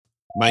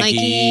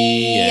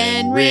Mikey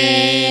and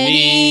Rin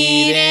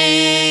eating.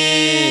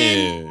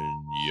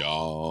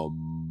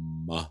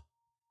 Yum.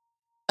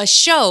 A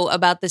show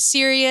about the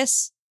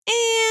serious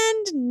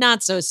and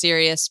not so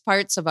serious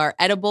parts of our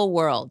edible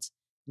world.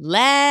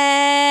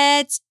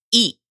 Let's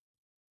eat.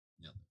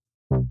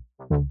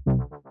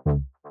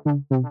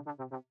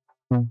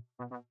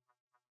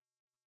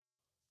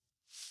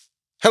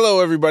 Hello,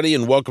 everybody,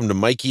 and welcome to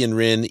Mikey and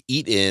Rin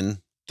Eat In.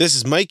 This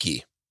is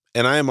Mikey,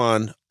 and I am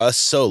on a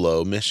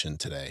solo mission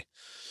today.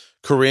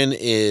 Corinne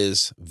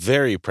is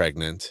very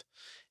pregnant,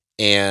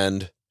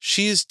 and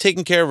she's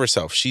taking care of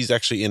herself. She's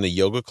actually in a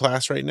yoga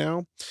class right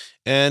now,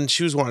 and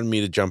she was wanting me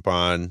to jump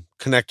on,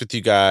 connect with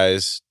you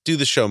guys, do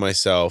the show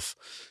myself,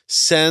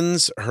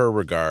 sends her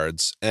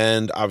regards,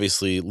 and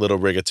obviously little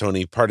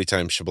Rigatoni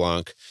Partytime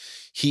SheBlanc.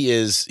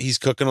 He's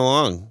cooking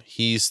along.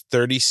 He's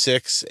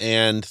 36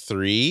 and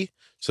 3,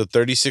 so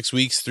 36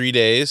 weeks, 3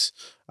 days.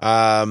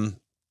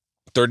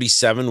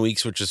 37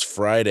 weeks, which is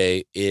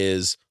Friday,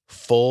 is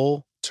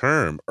full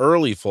term,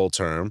 early full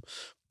term,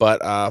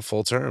 but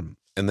full term.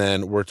 And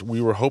then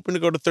we were hoping to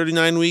go to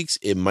 39 weeks.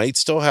 It might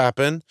still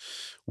happen.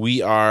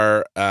 We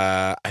are,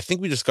 I think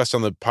we discussed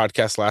on the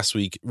podcast last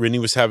week, Rinny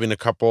was having a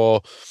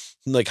couple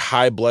like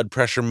high blood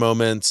pressure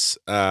moments,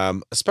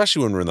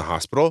 especially when we're in the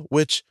hospital,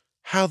 which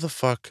how the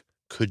fuck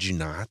could you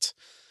not?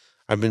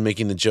 I've been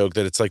making the joke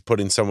that it's like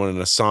putting someone in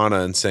a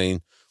sauna and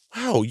saying,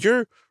 wow,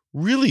 you're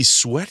really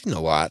sweating a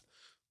lot.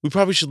 We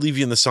probably should leave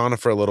you in the sauna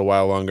for a little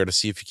while longer to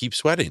see if you keep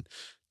sweating.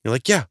 You're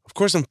like, yeah, of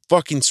course I'm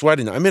fucking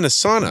sweating. I'm in a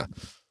sauna.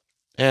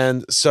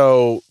 And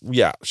so,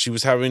 yeah, she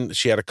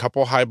had a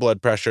couple high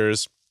blood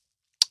pressures.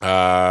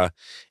 And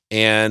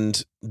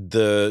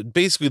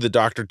basically the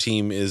doctor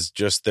team is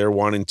just, they're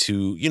wanting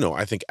to,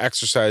 I think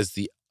exercise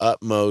the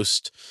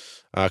utmost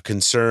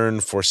concern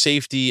for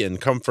safety and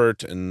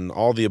comfort and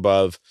all the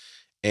above.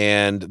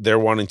 And they're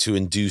wanting to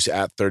induce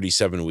at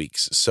 37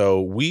 weeks. So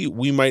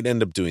we might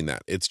end up doing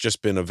that. It's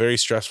just been a very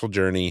stressful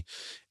journey.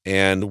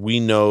 And we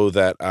know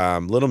that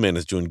little man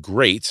is doing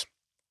great.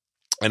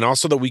 And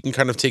also that we can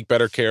kind of take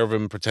better care of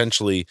him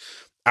potentially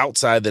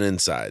outside than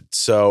inside.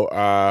 So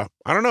I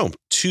don't know,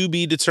 to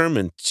be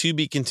determined, to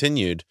be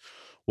continued.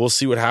 We'll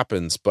see what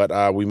happens.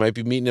 But we might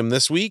be meeting him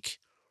this week.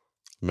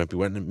 We might be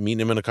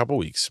meeting him in a couple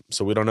weeks.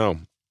 So we don't know.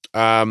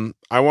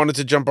 I wanted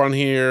to jump on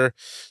here.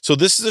 So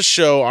this is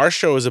our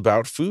show is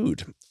about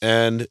food,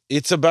 and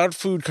it's about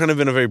food kind of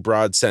in a very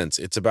broad sense.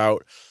 It's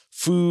about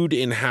food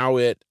and how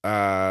it,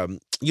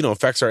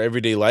 affects our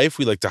everyday life.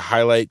 We like to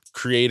highlight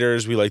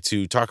creators. We like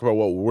to talk about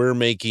what we're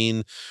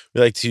making. We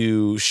like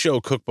to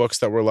show cookbooks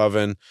that we're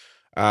loving.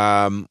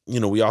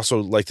 We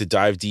also like to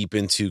dive deep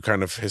into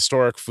kind of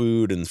historic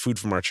food and food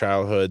from our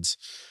childhoods.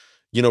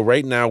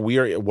 Right now we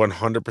are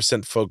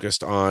 100%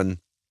 focused on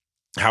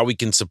how we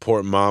can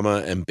support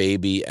mama and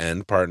baby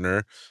and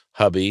partner,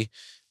 hubby,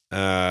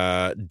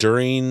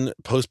 during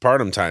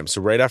postpartum time.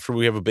 So right after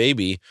we have a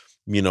baby,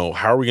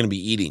 how are we going to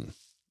be eating?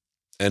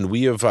 And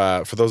we have,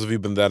 for those of you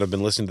that have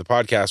been listening to the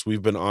podcast,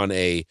 we've been on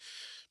a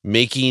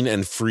making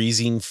and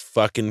freezing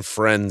fucking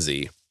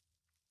frenzy.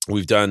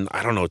 We've done,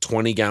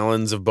 20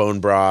 gallons of bone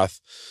broth,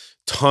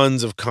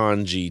 tons of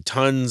congee,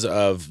 tons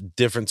of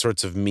different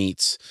sorts of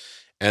meats.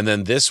 And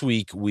then this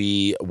week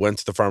we went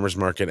to the farmer's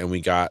market and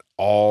we got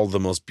all the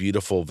most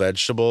beautiful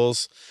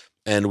vegetables,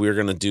 and we're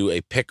going to do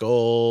a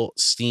pickle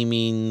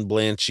steaming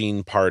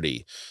blanching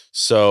party.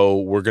 So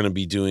we're going to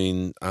be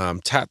doing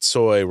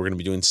tatsoi. We're going to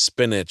be doing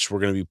spinach.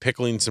 We're going to be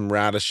pickling some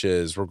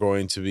radishes. We're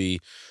going to be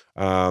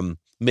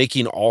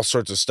making all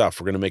sorts of stuff.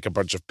 We're going to make a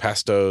bunch of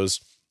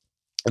pestos.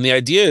 And the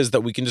idea is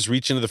that we can just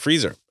reach into the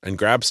freezer and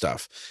grab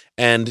stuff.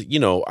 And,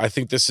 I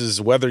think this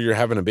is, whether you're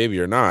having a baby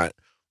or not,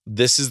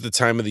 this is the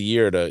time of the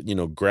year to,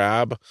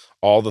 grab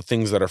all the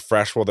things that are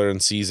fresh while they're in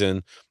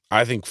season.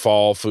 I think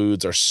fall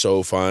foods are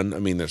so fun. I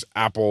mean, there's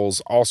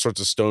apples, all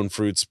sorts of stone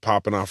fruits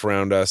popping off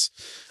around us.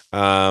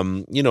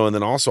 And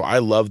then also I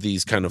love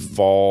these kind of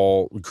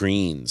fall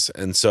greens.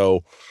 And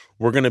so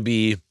we're going to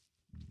be,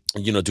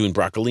 doing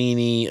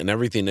broccolini and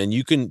everything. And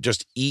you can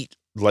just eat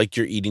like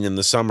you're eating in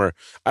the summer.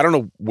 I don't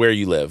know where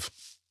you live,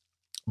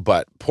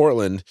 but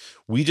Portland,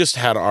 we just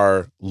had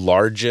our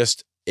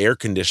largest air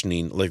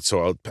conditioning,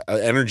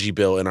 energy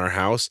bill in our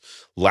house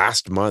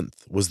last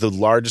month was the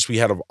largest we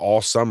had of all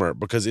summer,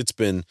 because it's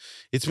been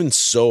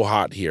so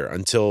hot here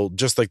until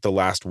just like the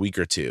last week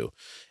or two.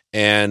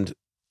 And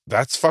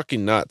that's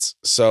fucking nuts.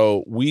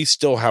 So we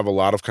still have a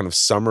lot of kind of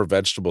summer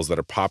vegetables that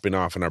are popping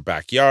off in our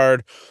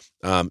backyard.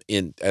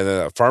 In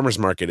a farmer's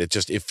market,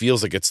 it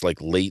feels like it's like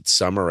late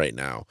summer right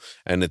now,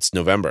 and it's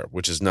November,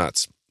 which is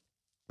nuts.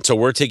 So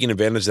we're taking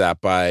advantage of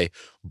that by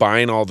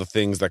buying all the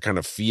things that kind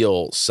of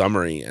feel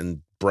summery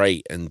and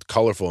bright and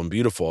colorful and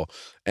beautiful,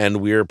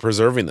 and we're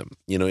preserving them,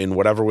 in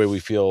whatever way we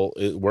feel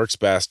it works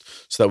best,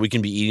 so that we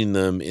can be eating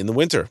them in the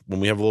winter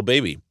when we have a little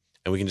baby,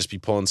 and we can just be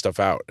pulling stuff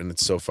out, and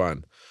it's so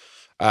fun.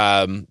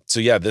 So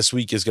yeah, this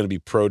week is going to be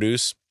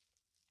produce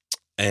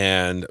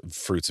and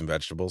fruits and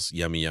vegetables.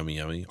 Yummy, yummy,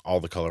 yummy. All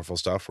the colorful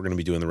stuff. We're going to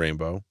be doing the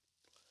rainbow.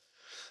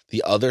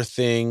 The other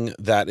thing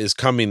that is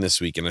coming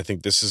this week, and I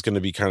think this is going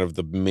to be kind of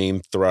the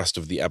main thrust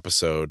of the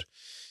episode,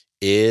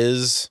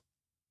 is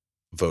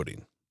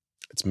voting.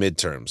 It's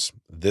midterms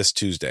this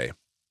Tuesday.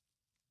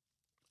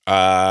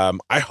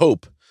 I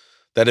hope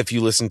that if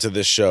you listen to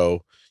this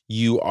show,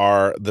 you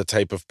are the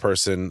type of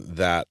person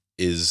that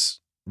is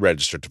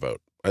registered to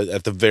vote.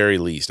 At the very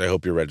least, I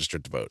hope you're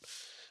registered to vote.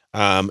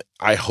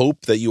 I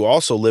hope that you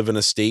also live in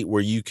a state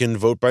where you can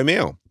vote by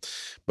mail,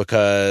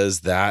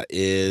 because that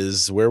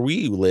is where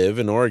we live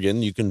in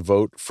Oregon. You can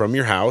vote from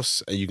your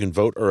house. You can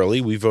vote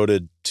early. We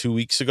voted 2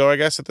 weeks ago, I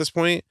guess, at this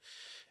point.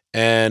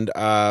 And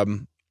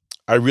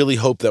I really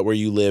hope that where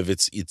you live,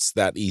 it's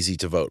that easy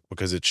to vote,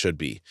 because it should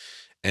be.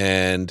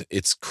 And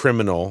it's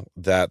criminal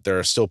that there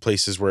are still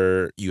places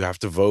where you have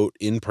to vote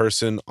in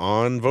person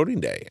on voting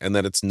day, and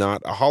that it's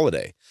not a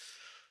holiday.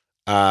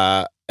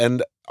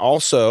 And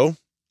also,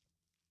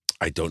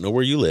 I don't know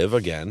where you live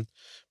again,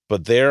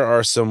 but there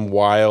are some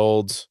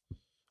wild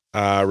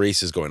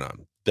races going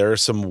on. There are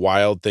some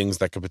wild things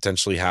that could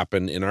potentially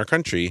happen in our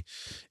country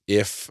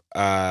if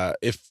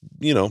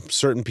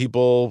certain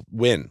people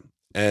win.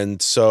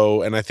 And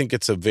I think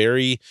it's a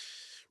very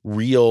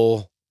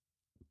real.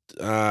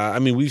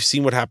 We've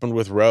seen what happened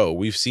with Roe.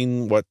 We've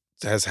seen what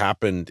has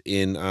happened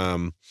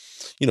in,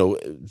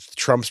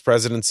 Trump's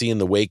presidency in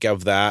the wake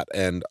of that.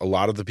 And a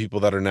lot of the people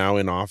that are now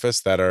in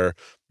office that are,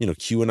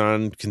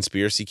 QAnon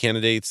conspiracy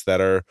candidates that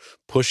are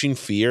pushing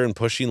fear and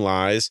pushing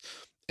lies.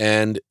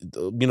 And,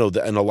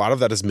 and a lot of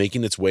that is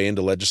making its way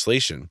into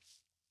legislation.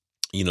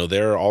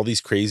 There are all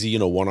these crazy,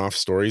 one-off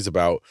stories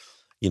about,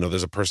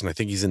 there's a person, I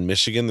think he's in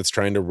Michigan, that's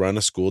trying to run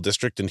a school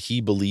district, and he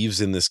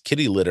believes in this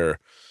kitty litter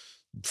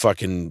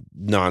fucking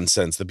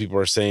nonsense that people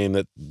are saying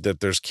that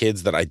there's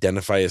kids that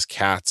identify as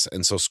cats,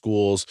 and so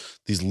schools,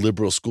 these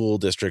liberal school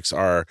districts,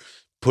 are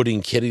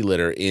putting kitty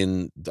litter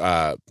in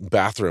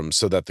bathrooms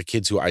so that the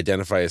kids who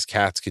identify as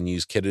cats can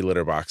use kitty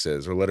litter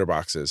boxes or litter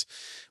boxes,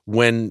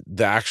 when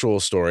the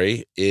actual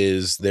story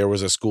is there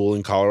was a school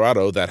in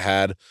Colorado that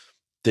had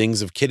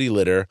things of kitty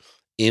litter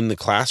in the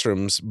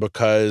classrooms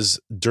because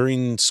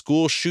during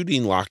school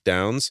shooting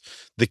lockdowns,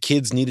 the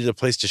kids needed a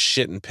place to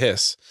shit and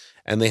piss,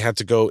 and they had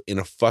to go in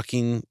a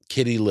fucking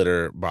kitty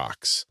litter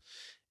box.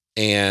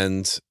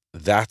 And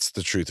that's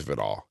the truth of it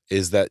all,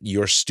 is that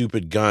your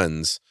stupid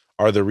guns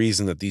are the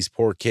reason that these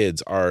poor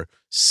kids are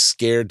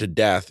scared to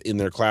death in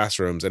their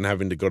classrooms and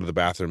having to go to the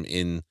bathroom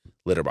in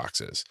litter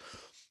boxes.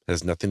 It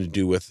has nothing to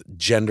do with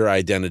gender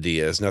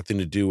identity. It has nothing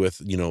to do with,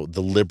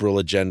 the liberal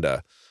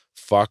agenda.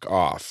 Fuck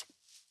off.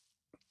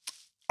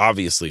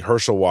 Obviously,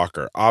 Herschel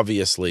Walker,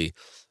 obviously,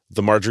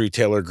 the Marjorie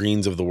Taylor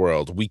Greens of the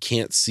world. We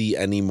can't see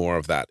any more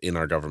of that in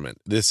our government.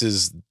 This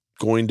is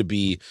going to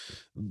be,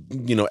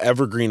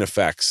 evergreen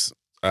effects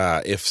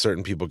if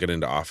certain people get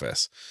into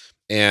office.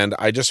 And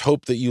I just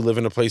hope that you live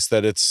in a place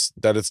that it's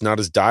not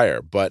as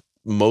dire. But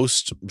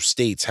most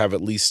states have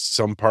at least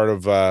some part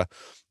of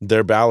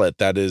their ballot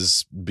that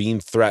is being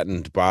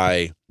threatened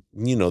by,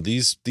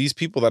 these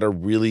people that are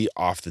really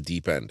off the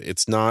deep end.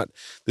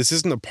 This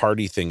isn't a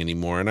party thing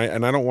anymore. And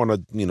I don't want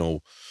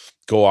to,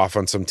 go off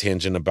on some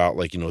tangent about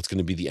it's going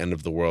to be the end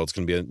of the world. It's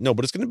going to be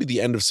but it's going to be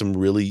the end of some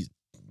really,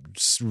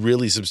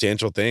 really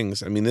substantial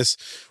things. I mean, this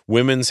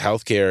women's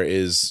healthcare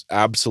is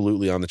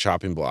absolutely on the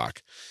chopping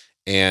block,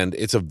 and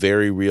it's a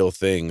very real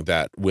thing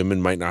that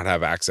women might not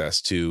have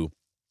access to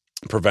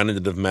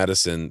preventative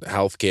medicine,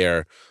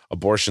 healthcare,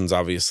 abortions,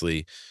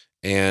 obviously.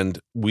 And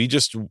we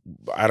just,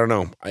 I don't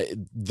know,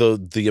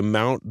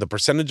 the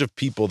percentage of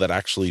people that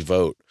actually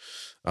vote,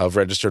 of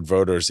registered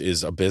voters,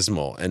 is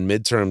abysmal. And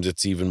midterms,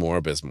 it's even more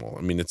abysmal.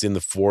 I mean, it's in the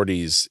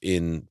 40s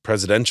in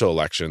presidential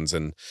elections,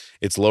 and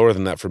it's lower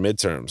than that for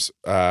midterms.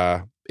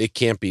 It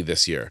can't be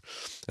this year.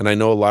 And I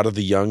know a lot of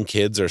the young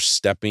kids are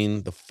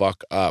stepping the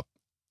fuck up.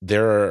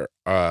 There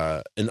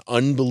are an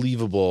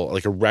unbelievable,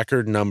 a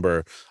record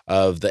number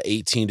of the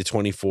 18 to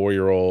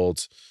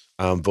 24-year-old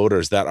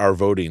voters that are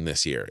voting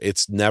this year.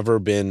 It's never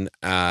been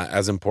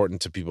as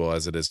important to people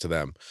as it is to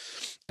them.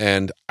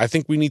 And I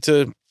think we need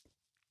to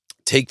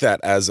take that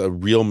as a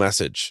real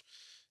message.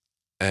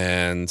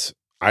 And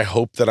I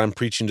hope that I'm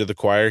preaching to the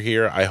choir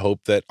here. I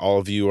hope that all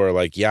of you are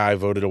like, yeah, I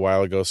voted a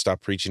while ago,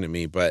 stop preaching at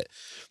me. But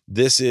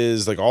this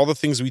is all the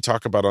things we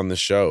talk about on this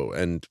show.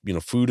 And,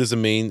 food is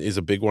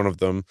a big one of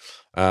them.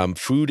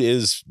 Food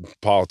is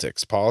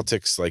politics.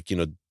 Politics,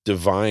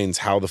 defines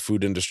how the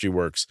food industry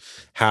works,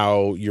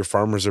 how your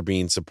farmers are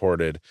being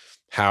supported,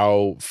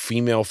 how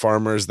female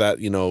farmers that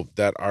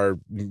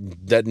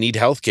need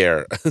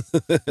healthcare,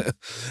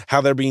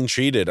 how they're being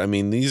treated. I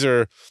mean,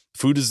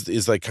 food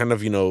is kind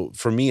of,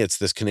 for me, it's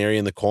this canary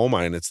in the coal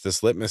mine. It's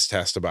this litmus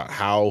test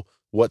about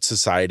what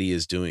society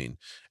is doing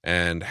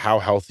and how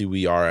healthy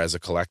we are as a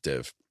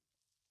collective.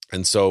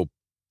 And so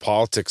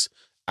politics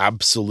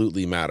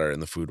absolutely matter in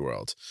the food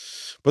world.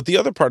 But the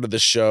other part of the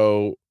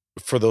show,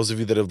 for those of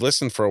you that have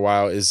listened for a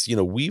while, is,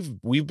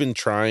 we've been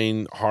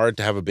trying hard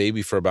to have a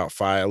baby for about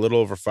a little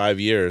over 5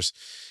 years,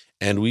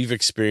 and we've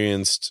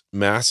experienced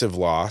massive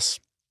loss.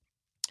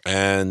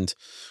 And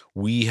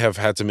we have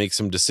had to make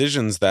some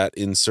decisions that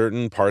in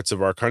certain parts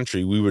of our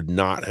country we would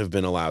not have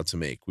been allowed to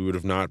make. We would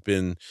have not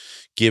been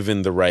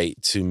given the right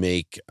to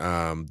make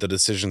the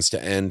decisions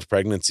to end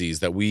pregnancies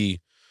that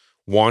we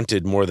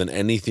wanted more than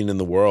anything in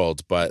the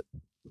world, but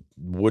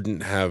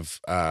wouldn't have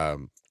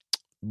gone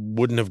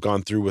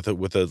through with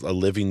a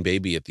living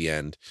baby at the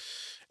end.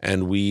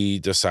 And we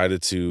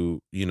decided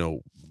to,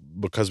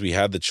 because we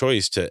had the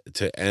choice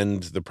to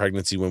end the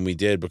pregnancy when we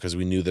did, because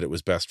we knew that it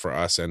was best for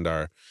us and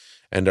our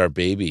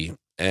baby.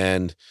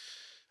 And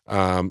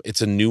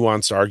it's a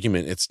nuanced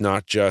argument. It's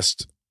not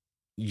just,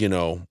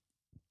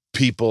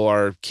 people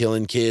are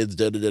killing kids,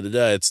 da da da da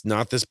da. It's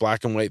not this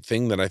black and white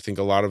thing that I think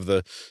a lot of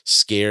the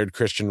scared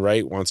Christian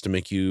right wants to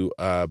make you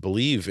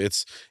believe.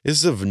 This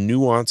is a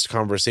nuanced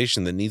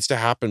conversation that needs to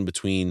happen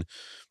between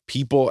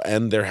people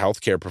and their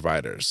healthcare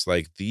providers.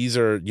 Like, these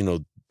are,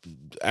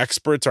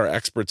 experts are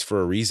experts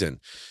for a reason.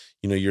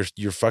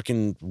 Your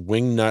fucking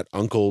wingnut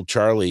Uncle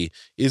Charlie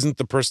isn't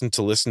the person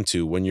to listen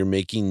to when you're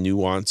making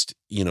nuanced,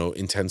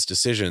 intense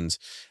decisions.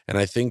 And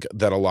I think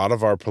that a lot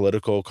of our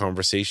political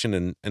conversation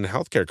and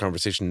healthcare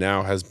conversation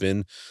now has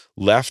been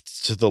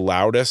left to the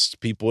loudest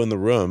people in the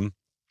room.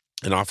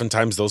 And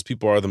oftentimes those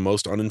people are the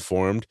most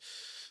uninformed,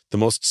 the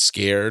most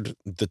scared,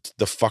 the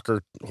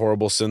fucker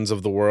horrible sins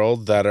of the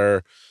world that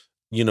are,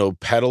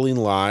 peddling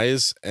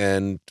lies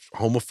and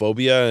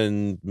homophobia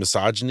and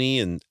misogyny,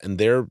 and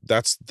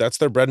that's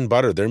their bread and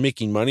butter. They're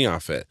making money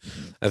off it.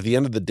 At the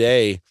end of the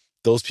day,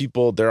 those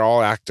people, they're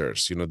all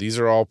actors. These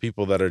are all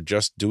people that are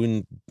just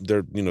doing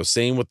they're,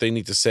 saying what they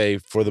need to say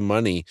for the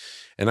money.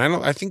 And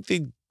I think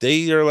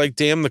they are like,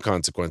 damn the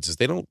consequences.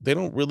 They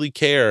don't really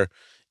care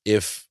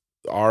if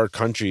our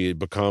country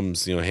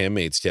becomes,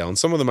 Handmaid's Tale. And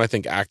some of them, I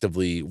think,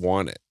 actively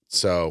want it.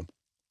 So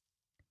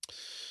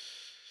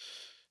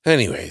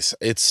anyways,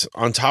 it's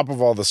on top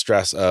of all the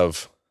stress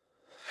of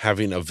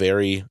having a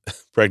very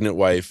pregnant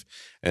wife,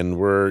 and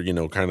we're,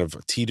 kind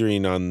of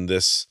teetering on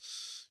this,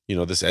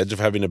 this edge of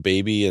having a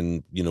baby.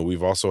 And,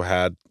 we've also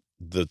had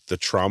the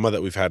trauma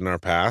that we've had in our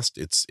past.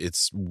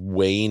 It's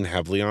weighing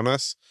heavily on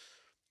us.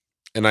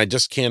 And I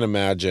just can't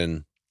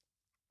imagine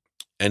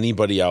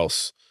anybody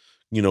else,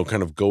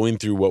 kind of going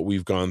through what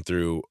we've gone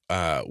through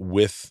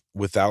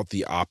without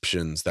the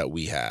options that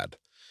we had.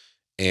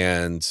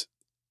 And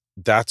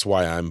that's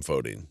why I'm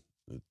voting.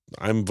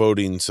 I'm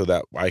voting so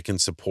that I can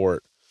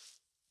support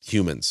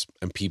humans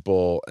and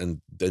people and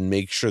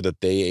make sure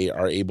that they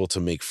are able to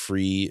make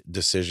free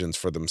decisions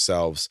for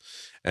themselves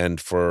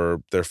and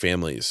for their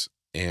families.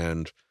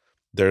 And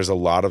there's a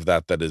lot of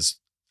that is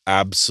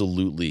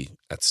absolutely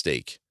at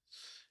stake.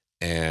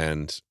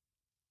 And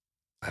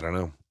I don't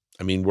know.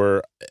 I mean,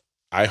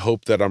 I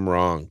hope that I'm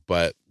wrong,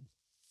 but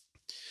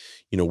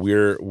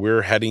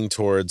we're heading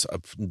towards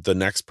the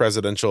next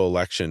presidential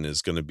election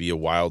is going to be a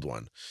wild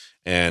one.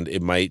 And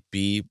it might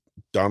be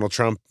Donald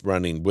Trump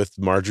running with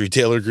Marjorie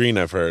Taylor Greene,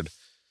 I've heard.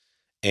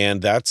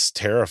 And that's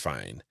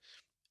terrifying.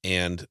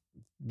 And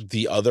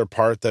the other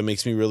part that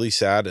makes me really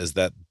sad is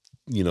that,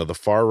 the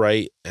far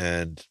right,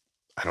 and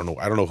I don't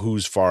know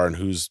who's far and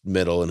who's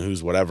middle and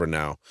who's whatever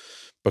now,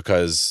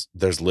 because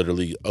there's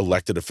literally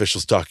elected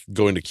officials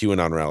going to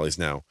QAnon rallies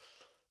now.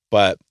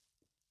 But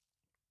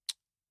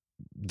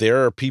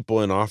there are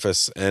people in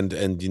office and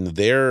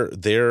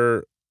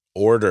their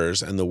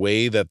orders and the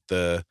way that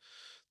the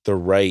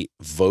right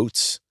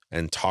votes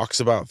and talks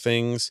about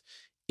things,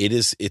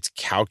 it's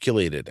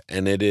calculated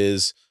and it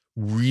is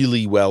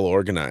really well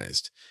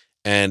organized.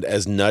 And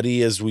as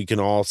nutty as we can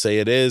all say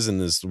it is,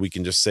 and as we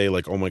can just say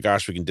like, oh my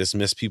gosh, we can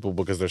dismiss people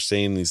because they're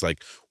saying these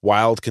like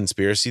wild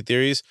conspiracy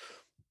theories.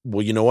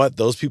 Well, you know what?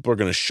 Those people are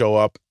going to show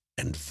up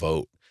and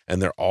vote,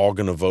 and they're all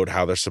going to vote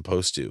how they're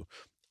supposed to.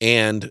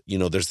 And,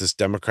 there's this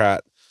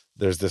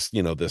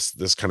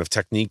this kind of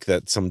technique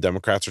that some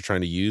Democrats are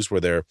trying to use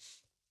where they're,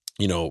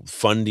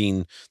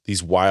 funding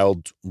these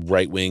wild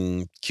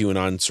right-wing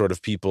QAnon sort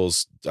of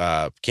people's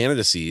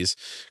candidacies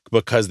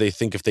because they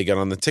think if they get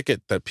on the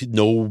ticket that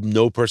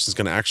no person's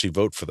going to actually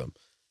vote for them.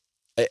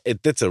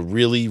 That's a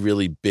really,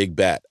 really big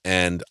bet.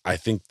 And I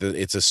think that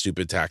it's a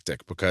stupid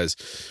tactic because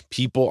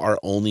people are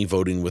only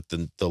voting with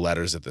the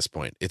letters at this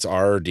point. It's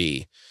R or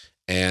D.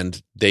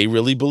 And they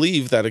really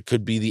believe that it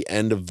could be the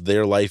end of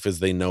their life as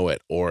they know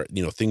it, or,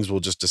 things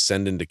will just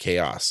descend into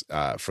chaos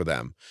for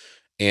them.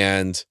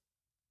 And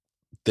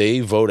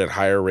they vote at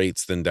higher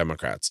rates than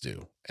Democrats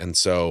do. And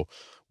so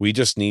we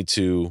just need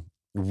to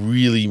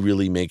really,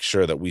 really make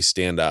sure that we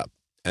stand up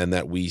and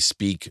that we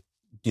speak,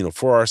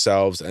 for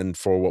ourselves and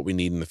for what we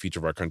need in the future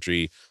of our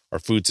country, our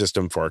food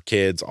system, for our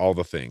kids, all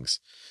the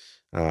things.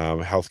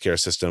 Healthcare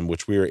system,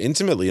 which we are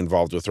intimately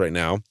involved with right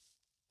now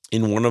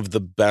in one of the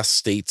best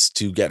states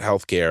to get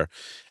healthcare.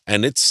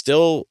 And it's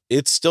still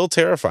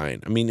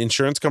terrifying. I mean,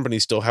 insurance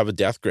companies still have a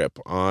death grip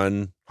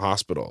on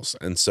hospitals.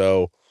 And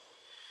so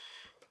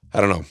I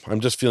don't know.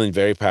 I'm just feeling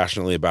very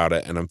passionately about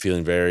it, and I'm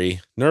feeling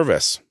very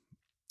nervous.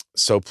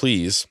 So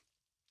please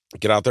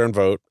get out there and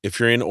vote. If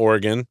you're in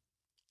Oregon,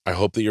 I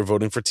hope that you're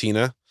voting for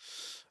Tina.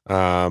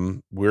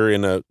 We're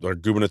in our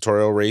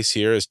gubernatorial race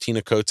here is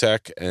Tina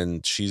Kotek,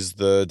 and she's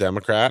the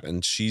Democrat,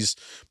 and she's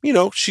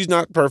she's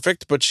not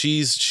perfect, but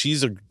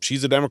she's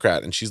a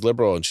Democrat, and she's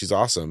liberal, and she's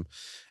awesome.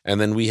 And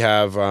then we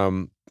have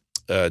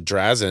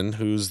Drazen,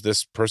 who's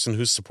this person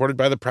who's supported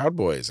by the Proud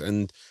Boys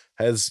and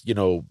has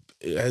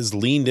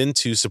leaned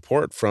into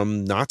support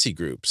from Nazi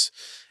groups.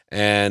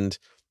 And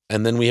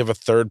then we have a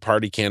third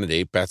party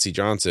candidate, Betsy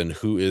Johnson,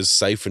 who is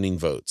siphoning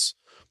votes.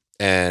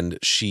 And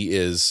she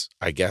is,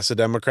 I guess, a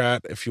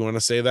Democrat, if you want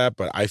to say that,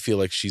 but I feel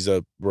like she's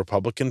a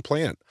Republican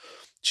plant.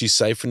 She's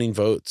siphoning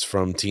votes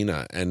from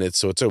Tina, and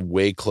it's a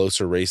way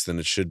closer race than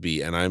it should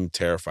be, and I'm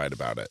terrified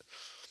about it.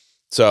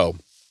 So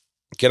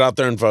get out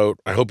there and vote.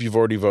 I hope you've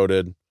already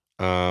voted.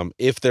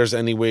 If there's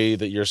any way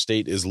that your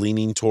state is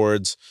leaning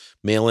towards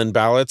mail-in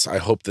ballots, I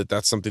hope that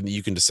that's something that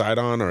you can decide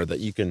on or that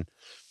you can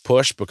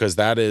push, because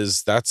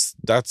that's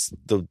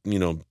the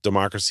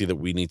democracy that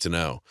we need to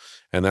know,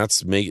 and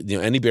that's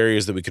any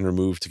barriers that we can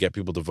remove to get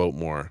people to vote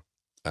more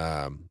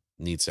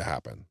needs to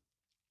happen.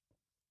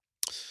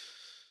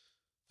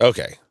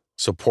 Okay,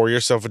 so pour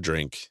yourself a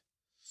drink,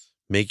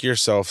 make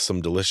yourself some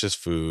delicious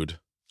food.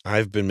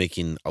 I've been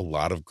making a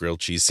lot of grilled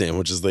cheese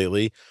sandwiches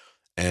lately,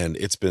 and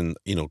it's been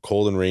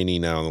cold and rainy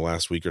now in the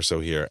last week or so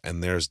here,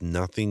 and there's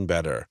nothing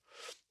better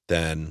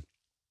than,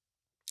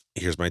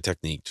 here's my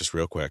technique just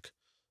real quick.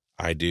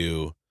 I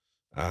do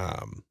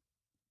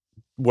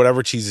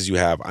whatever cheeses you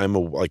have. I'm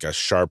like a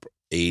sharp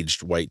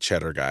aged white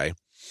cheddar guy,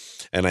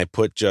 and I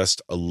put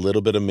just a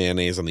little bit of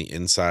mayonnaise on the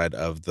inside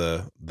of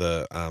the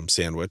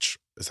sandwich.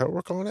 Is that what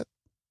we're calling it?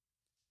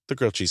 The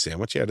grilled cheese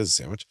sandwich. Yeah, it is a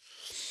sandwich.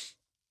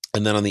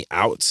 And then on the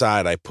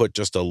outside, I put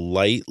just a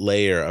light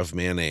layer of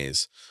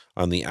mayonnaise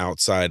on the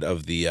outside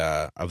of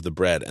the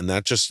bread, and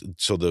that just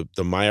so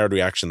the Maillard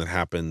reaction that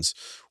happens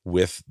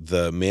with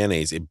the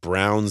mayonnaise, it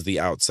browns the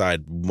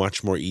outside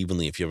much more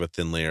evenly if you have a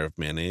thin layer of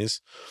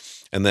mayonnaise.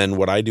 And then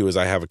what I do is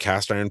I have a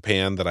cast iron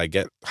pan that I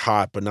get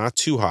hot but not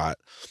too hot,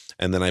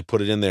 and then I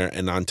put it in there,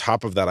 and on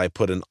top of that I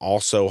put an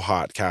also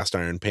hot cast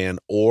iron pan,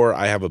 or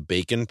I have a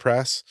bacon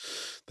press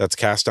that's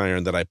cast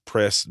iron that I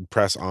press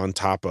on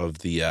top of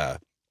the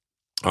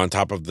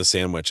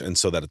sandwich, and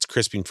so that it's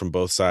crisping from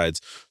both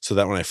sides, so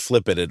that when I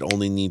flip it, it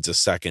only needs a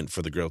second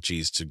for the grilled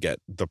cheese to get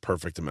the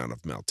perfect amount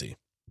of melty.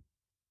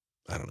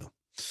 I don't know.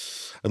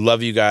 I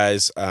love you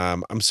guys.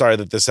 I'm sorry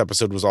that this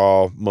episode was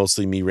all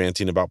mostly me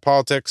ranting about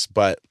politics,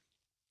 but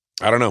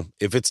I don't know.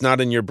 If it's not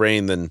in your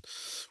brain, then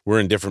we're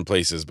in different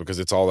places, because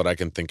it's all that I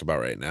can think about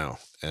right now.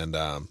 And,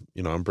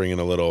 I'm bringing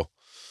a little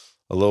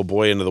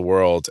boy into the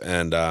world,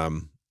 and,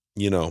 and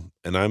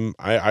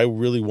I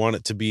really want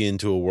it to be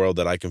into a world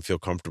that I can feel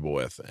comfortable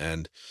with.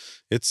 And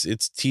it's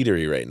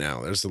teetery right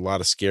now. There's a lot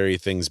of scary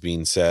things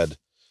being said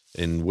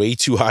in way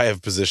too high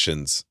of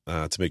positions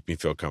to make me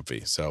feel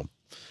comfy. So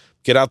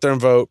get out there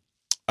and vote.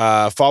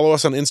 Follow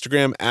us on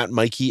Instagram at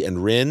Mikey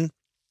and Rin.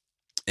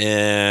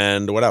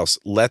 And what else?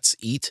 Let's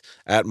eat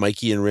at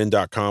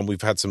mikeyandrin.com.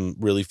 We've had some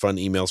really fun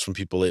emails from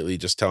people lately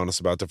just telling us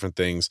about different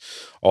things.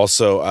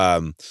 Also,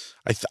 a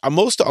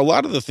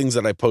lot of the things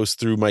that I post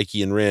through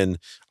Mikey and Rin,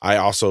 I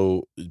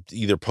also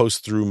either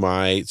post through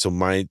my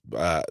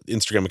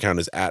Instagram account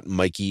is at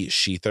Mikey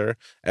Sheether,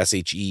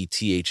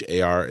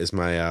 Shetthar is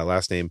my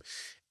last name.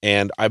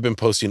 And I've been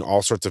posting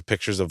all sorts of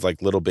pictures of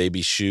like little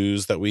baby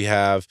shoes that we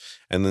have,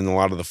 and then a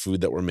lot of the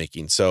food that we're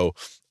making. So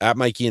at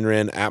Mikey and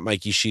Rin, at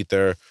Mikey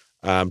Sheether,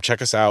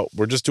 check us out.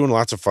 We're just doing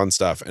lots of fun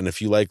stuff. And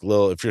if you're a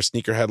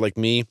sneakerhead like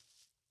me,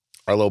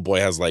 our little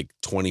boy has like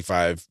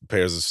 25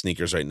 pairs of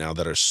sneakers right now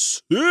that are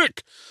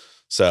sick.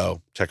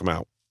 So check them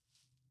out.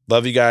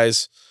 Love you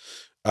guys.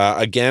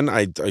 Again,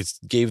 I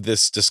gave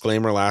this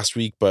disclaimer last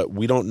week, but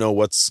we don't know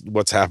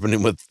what's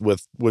happening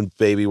with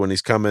baby when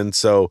he's coming.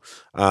 So,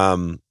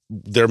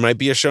 there might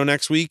be a show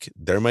next week.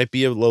 There might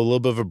be a little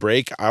bit of a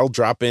break. I'll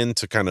drop in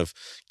to kind of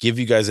give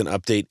you guys an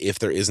update if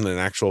there isn't an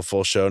actual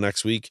full show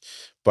next week.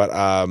 But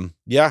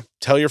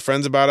tell your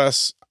friends about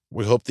us.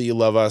 We hope that you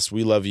love us.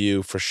 We love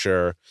you for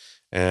sure.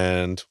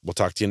 And we'll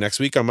talk to you next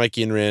week on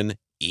Mikey and Rin.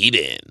 Eat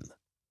in.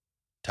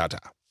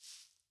 Ta-ta.